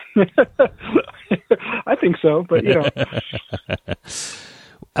 I think so, but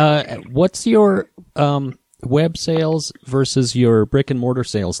what's your web sales versus your brick and mortar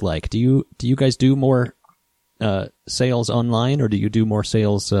sales like? Do you guys do more sales online, or do you do more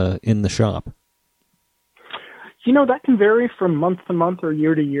sales in the shop? That can vary from month to month or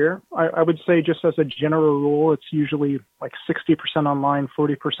year to year. I would say, just as a general rule, it's usually like 60% online,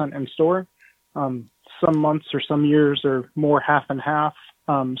 40% in store. some months or some years are more half and half.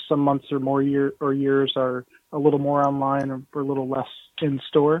 Some months or more years are a little more online or a little less in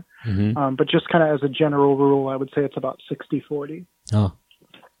store. Mm-hmm. But just kind of as a general rule, I would say it's about 60-40. Oh,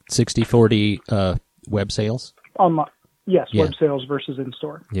 60-40 web sales? Online. Yes, Yeah. web sales versus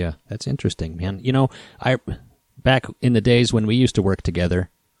in-store. Yeah, that's interesting, man. You know, back in the days when we used to work together,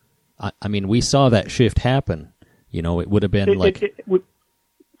 I mean, we saw that shift happen. You know, it would have been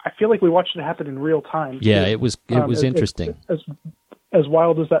I feel like we watched it happen in real time. Yeah, it was interesting. As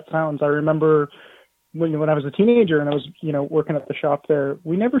wild as that sounds, I remember when I was a teenager and I was, working at the shop there,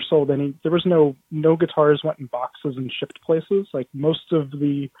 we never sold any. There was no guitars went in boxes and shipped places. Like most of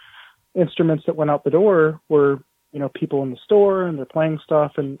the instruments that went out the door were, people in the store and they're playing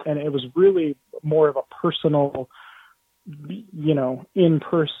stuff. And it was really more of a personal,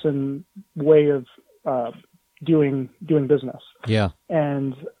 in-person way of doing business. Yeah.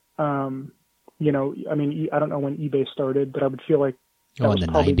 And, I don't know when eBay started, but I would feel like that was in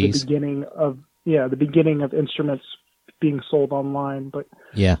the probably 90s. the beginning of instruments being sold online. But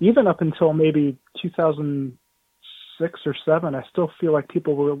Yeah. even up until maybe 2006 or 2007, I still feel like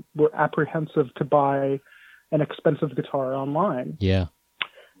people were apprehensive to buy an expensive guitar online. Yeah.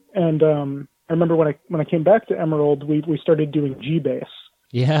 And I remember when I came back to Emerald, we started doing G-Bass.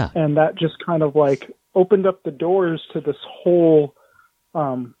 Yeah. And that just kind of like opened up the doors to this whole,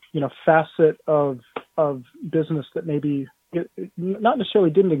 facet of business that maybe it not necessarily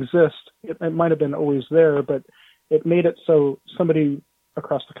didn't exist. It might have been always there, but it made it so somebody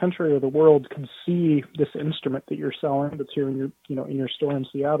across the country or the world could see this instrument that you're selling that's here in your store in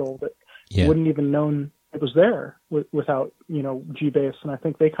Seattle that wouldn't even known it was there without, G-Bass. And I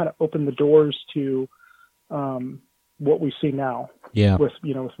think they kind of opened the doors to, what we see now. Yeah. With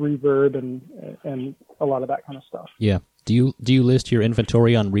Reverb and a lot of that kind of stuff. Yeah. Do you list your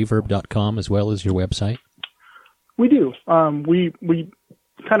inventory on Reverb.com as well as your website? We do. We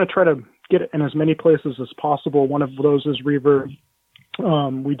kind of try to get it in as many places as possible. One of those is Reverb.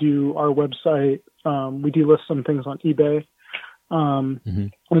 We do our website. We do list some things on eBay. And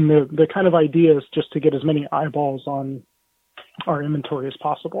the kind of idea is just to get as many eyeballs on our inventory as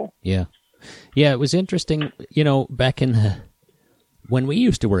possible. Yeah. Yeah, it was interesting, back when we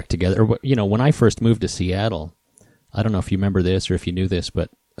used to work together, when I first moved to Seattle. I don't know if you remember this or if you knew this, but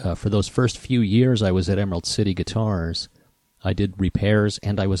for those first few years I was at Emerald City Guitars, I did repairs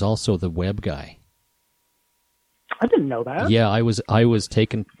and I was also the web guy. I didn't know that. Yeah, I was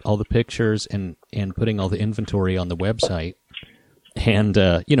taking all the pictures and putting all the inventory on the website. And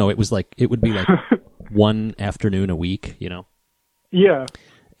it would be like one afternoon a week, Yeah.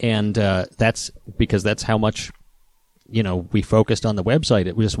 And that's because that's how much, we focused on the website.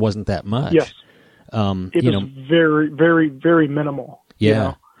 It just wasn't that much. Yes. It was very, very, very minimal.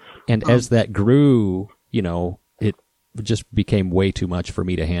 Yeah. And as that grew, it just became way too much for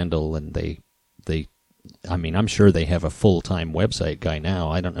me to handle. And I'm sure they have a full-time website guy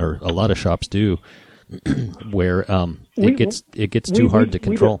now. Or a lot of shops do, where it gets too hard to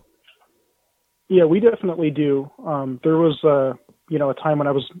control. We definitely do. There was a time when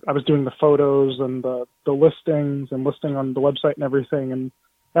I was doing the photos and the listings and listing on the website and everything, and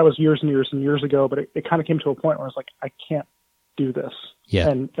that was years and years and years ago. But it kind of came to a point where I was like, I can't do this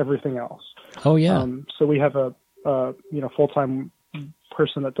and everything else. Oh yeah. So we have a full-time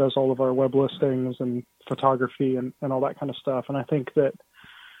person that does all of our web listings and photography and all that kind of stuff. And I think that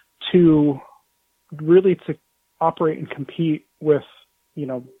to operate and compete with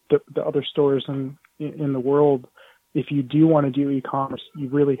the other stores in the world, if you do want to do e-commerce, you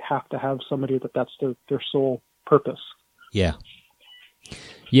really have to have somebody that's their sole purpose. Yeah.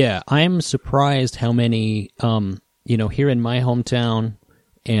 Yeah, I'm surprised how many, here in my hometown,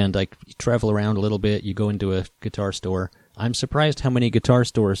 and I travel around a little bit, you go into a guitar store, I'm surprised how many guitar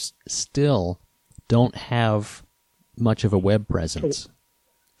stores still don't have much of a web presence.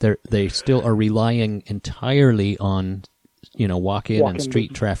 They still are relying entirely on, walk-in and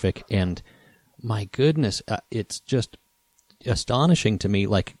street traffic, and my goodness, it's just astonishing to me.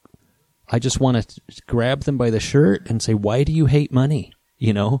 Like, I just want to grab them by the shirt and say, why do you hate money?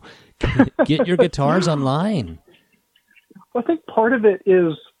 Get your guitars online. Well, I think part of it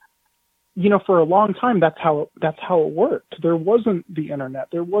is, for a long time, that's how it worked. There wasn't the internet.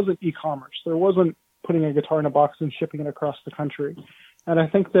 There wasn't e-commerce. There wasn't putting a guitar in a box and shipping it across the country. And I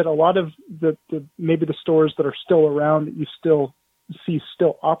think that a lot of maybe the stores that are still around that you still see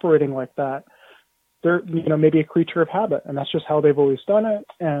still operating like that, they're, maybe a creature of habit, and that's just how they've always done it.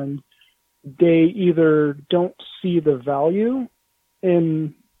 And they either don't see the value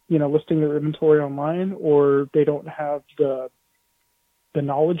in, listing their inventory online, or they don't have the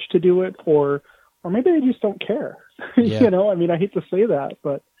knowledge to do it, or or maybe they just don't care. Yeah. I mean, I hate to say that,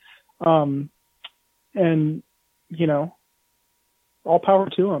 but, and, all power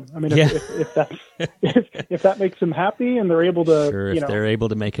to them. I mean, Yeah. if that makes them happy and they're able to, Sure, if they're able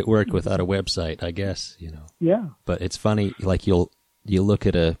to make it work without a website, I guess, yeah. But it's funny, like you look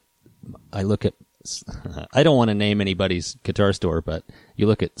at I don't want to name anybody's guitar store, but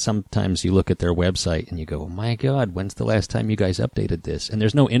sometimes you look at their website and you go, oh my God, when's the last time you guys updated this? And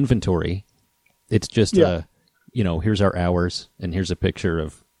there's no inventory. It's just, here's our hours and here's a picture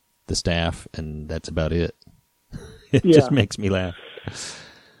of the staff and that's about it. It just makes me laugh.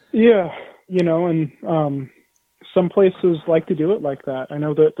 Yeah. And, some places like to do it like that. I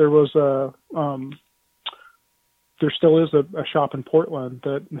know that there was there still is a shop in Portland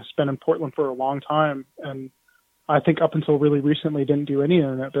that has been in Portland for a long time. And I think up until really recently didn't do any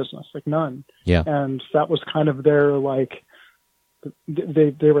internet business, like none. Yeah. And that was kind of their, like,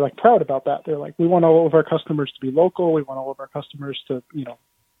 they were like proud about that. They're like, we want all of our customers to be local. We want all of our customers to,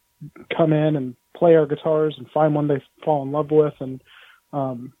 come in and play our guitars and find one they fall in love with. And,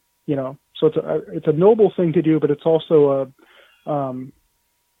 so it's a noble thing to do, but it's also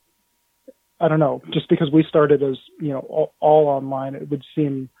I don't know, just because we started as, all online, it would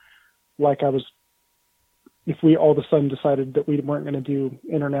seem like if we all of a sudden decided that we weren't going to do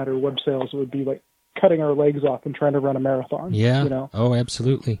internet or web sales, it would be like cutting our legs off and trying to run a marathon. Yeah. Oh,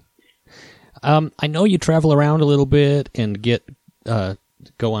 absolutely. I know you travel around a little bit and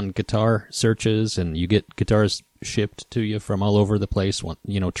go on guitar searches and you get guitars shipped to you from all over the place,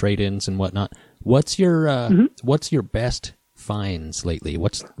 trade-ins and whatnot. What's your best finds lately?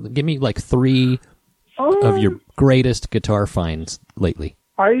 Give me like 3 of your greatest guitar finds lately.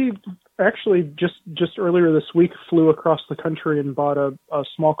 I actually just earlier this week flew across the country and bought a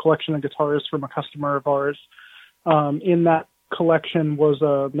small collection of guitars from a customer of ours. In that collection was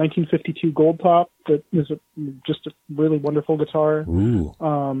a 1952 Gold Top that is just a really wonderful guitar. Ooh.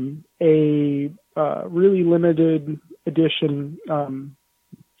 A really limited edition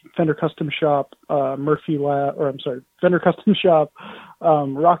Fender Custom Shop Fender Custom Shop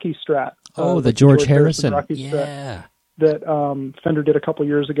Rocky Strat. The George Harrison. Rocky Strat that Fender did a couple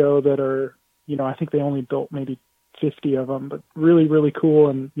years ago that are, I think they only built maybe 50 of them, but really, really cool.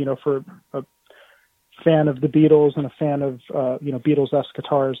 And, for a fan of the Beatles and a fan of, Beatles-esque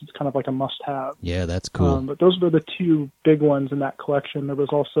guitars, it's kind of like a must-have. Yeah, that's cool. But those were the 2 big ones in that collection. There was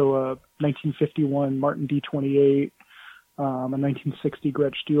also a 1951 Martin D28, a 1960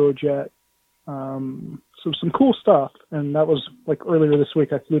 Gretsch Duo Jet. So some cool stuff. And that was like earlier this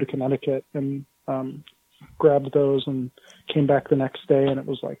week. I flew to Connecticut and grabbed those and came back the next day, and it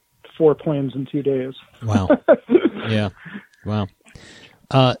was like 4 planes in 2 days. Wow. Yeah. Wow.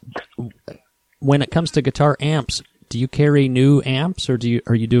 When it comes to guitar amps, do you carry new amps, or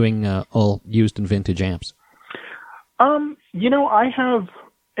are you doing all used and vintage amps? I have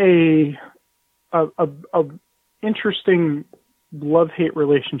a interesting love-hate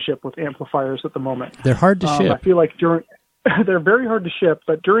relationship with amplifiers at the moment. They're hard to ship. I feel like they're very hard to ship,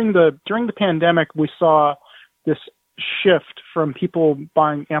 but during the pandemic, we saw this shift from people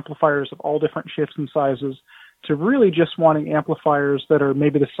buying amplifiers of all different shapes and sizes to really just wanting amplifiers that are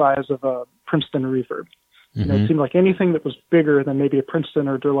maybe the size of a Princeton Reverb. Mm-hmm. It seemed like anything that was bigger than maybe a Princeton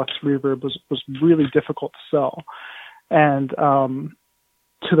or Deluxe Reverb was really difficult to sell. And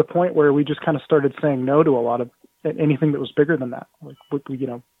to the point where we just kind of started saying no to a lot of anything that was bigger than that. Like,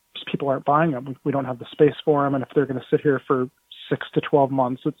 people aren't buying them. We don't have the space for them. And if they're going to sit here for 6 to 12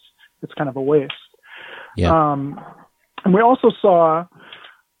 months, it's kind of a waste. Yeah. And we also saw,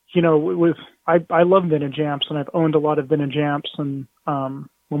 I love vintage amps, and I've owned a lot of vintage amps. And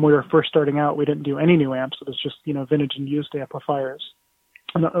when we were first starting out, we didn't do any new amps. It was just, vintage and used amplifiers.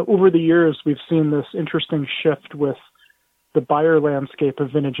 And over the years, we've seen this interesting shift with the buyer landscape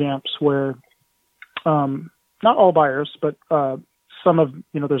of vintage amps where not all buyers, but some of,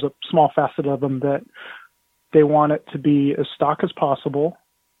 there's a small facet of them that they want it to be as stock as possible.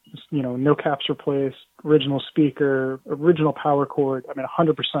 No caps replaced, original speaker, original power cord,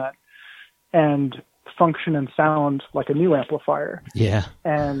 100%, and function and sound like a new amplifier. Yeah.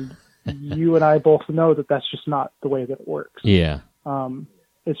 And you and I both know that that's just not the way that it works. Yeah.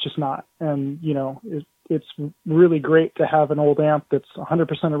 It's just not. And, it's really great to have an old amp that's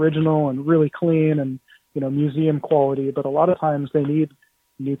 100% original and really clean and, museum quality, but a lot of times they need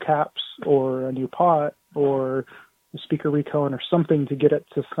new caps or a new pot or a speaker recone or something to get it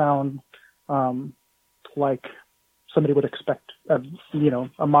to sound like somebody would expect a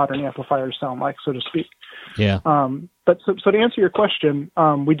modern amplifier to sound like, so to speak. Yeah. But so to answer your question,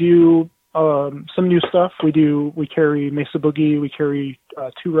 we do some new stuff. We carry Mesa Boogie, we carry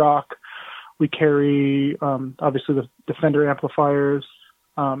Two Rock, we carry obviously the Fender amplifiers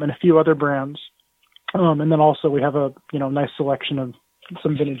and a few other brands. And then also we have a nice selection of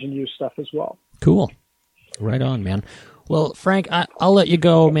some vintage and used stuff as well. Cool. Right on, man. Well, Frank, I'll let you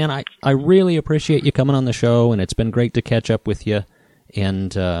go, man. I really appreciate you coming on the show, and it's been great to catch up with you.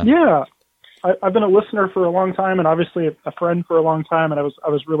 And yeah, I've been a listener for a long time, and obviously a friend for a long time, and I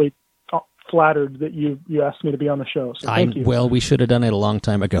was really flattered that you asked me to be on the show. So thank you. Well, we should have done it a long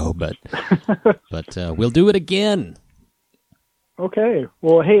time ago, but we'll do it again. Okay.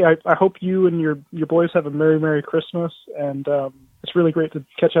 Well, hey, I hope you and your boys have a Merry Christmas, and it's really great to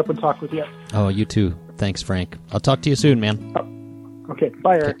catch up and talk with you. Oh, you too. Thanks, Frank. I'll talk to you soon, man. Okay.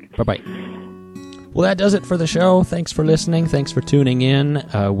 Bye, Eric. Okay. Bye-bye. Well, that does it for the show. Thanks for listening. Thanks for tuning in.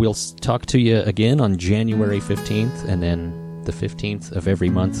 We'll talk to you again on January 15th, and then the 15th of every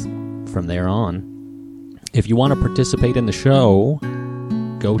month from there on. If you want to participate in the show,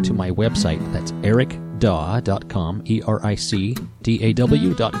 go to my website. That's ericdaw.com,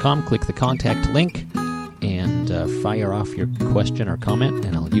 ERICDAW.com. Click the contact link and fire off your question or comment,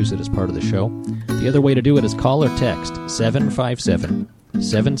 and I'll use it as part of the show. The other way to do it is call or text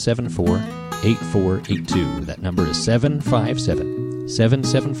 757-774-8482. That number is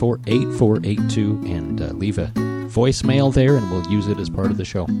 757-774-8482, and leave a voicemail there, and we'll use it as part of the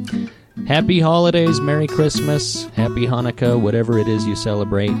show. Happy holidays, Merry Christmas, Happy Hanukkah, whatever it is you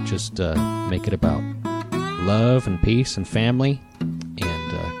celebrate. Just make it about love and peace and family,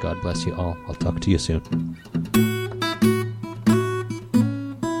 and God bless you all. I'll talk to you soon.